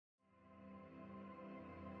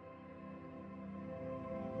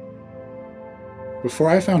Before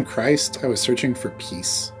I found Christ, I was searching for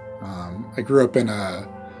peace. I grew up in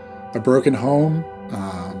a broken home.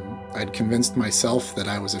 I'd convinced myself that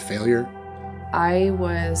I was a failure. I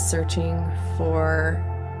was searching for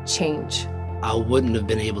change. I wouldn't have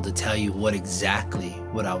been able to tell you what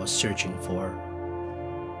I was searching for,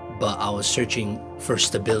 but I was searching for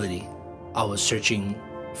stability. I was searching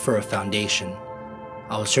for a foundation.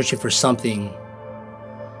 I was searching for something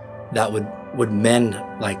that would mend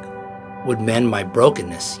my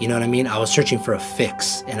brokenness. You know what I mean? I was searching for a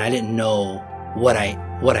fix, and I didn't know what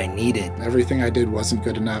I needed. Everything I did wasn't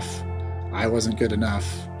good enough. I wasn't good enough.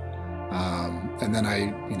 And then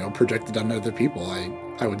I, projected on other people.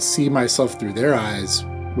 I would see myself through their eyes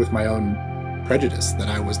with my own prejudice that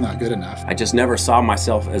I was not good enough. I just never saw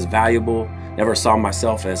myself as valuable, never saw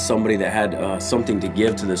myself as somebody that had something to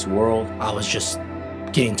give to this world. I was just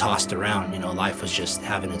getting tossed around, life was just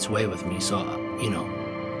having its way with me. So,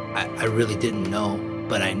 I really didn't know,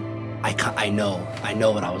 but I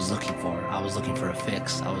know what I was looking for. I was looking for a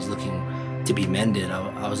fix. I was looking to be mended.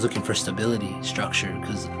 I was looking for stability, structure,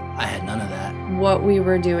 because I had none of that. What we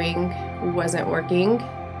were doing wasn't working,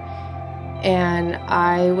 and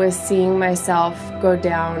I was seeing myself go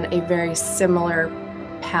down a very similar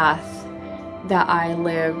path that I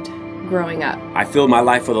lived growing up. I filled my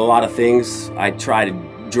life with a lot of things. I tried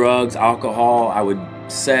drugs, alcohol,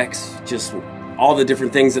 sex, just all the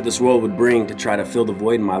different things that this world would bring to try to fill the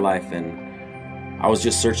void in my life, and I was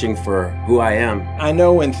just searching for who I am. I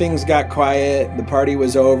know when things got quiet, the party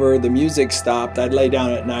was over, the music stopped, I'd lay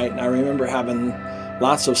down at night, and I remember having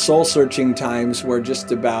lots of soul-searching times where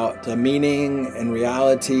just about the meaning and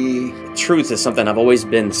reality. Truth is something I've always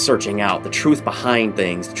been searching out, the truth behind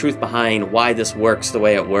things, the truth behind why this works the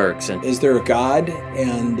way it works. And is there a God,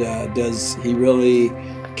 and does he really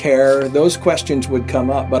care? Those questions would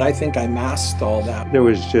come up, but I think I masked all that. There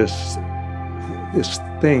was just this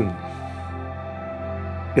thing.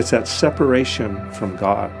 It's that separation from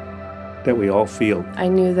God that we all feel. I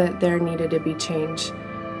knew that there needed to be change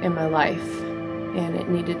in my life, and it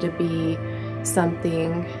needed to be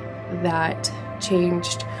something that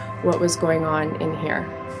changed what was going on in here.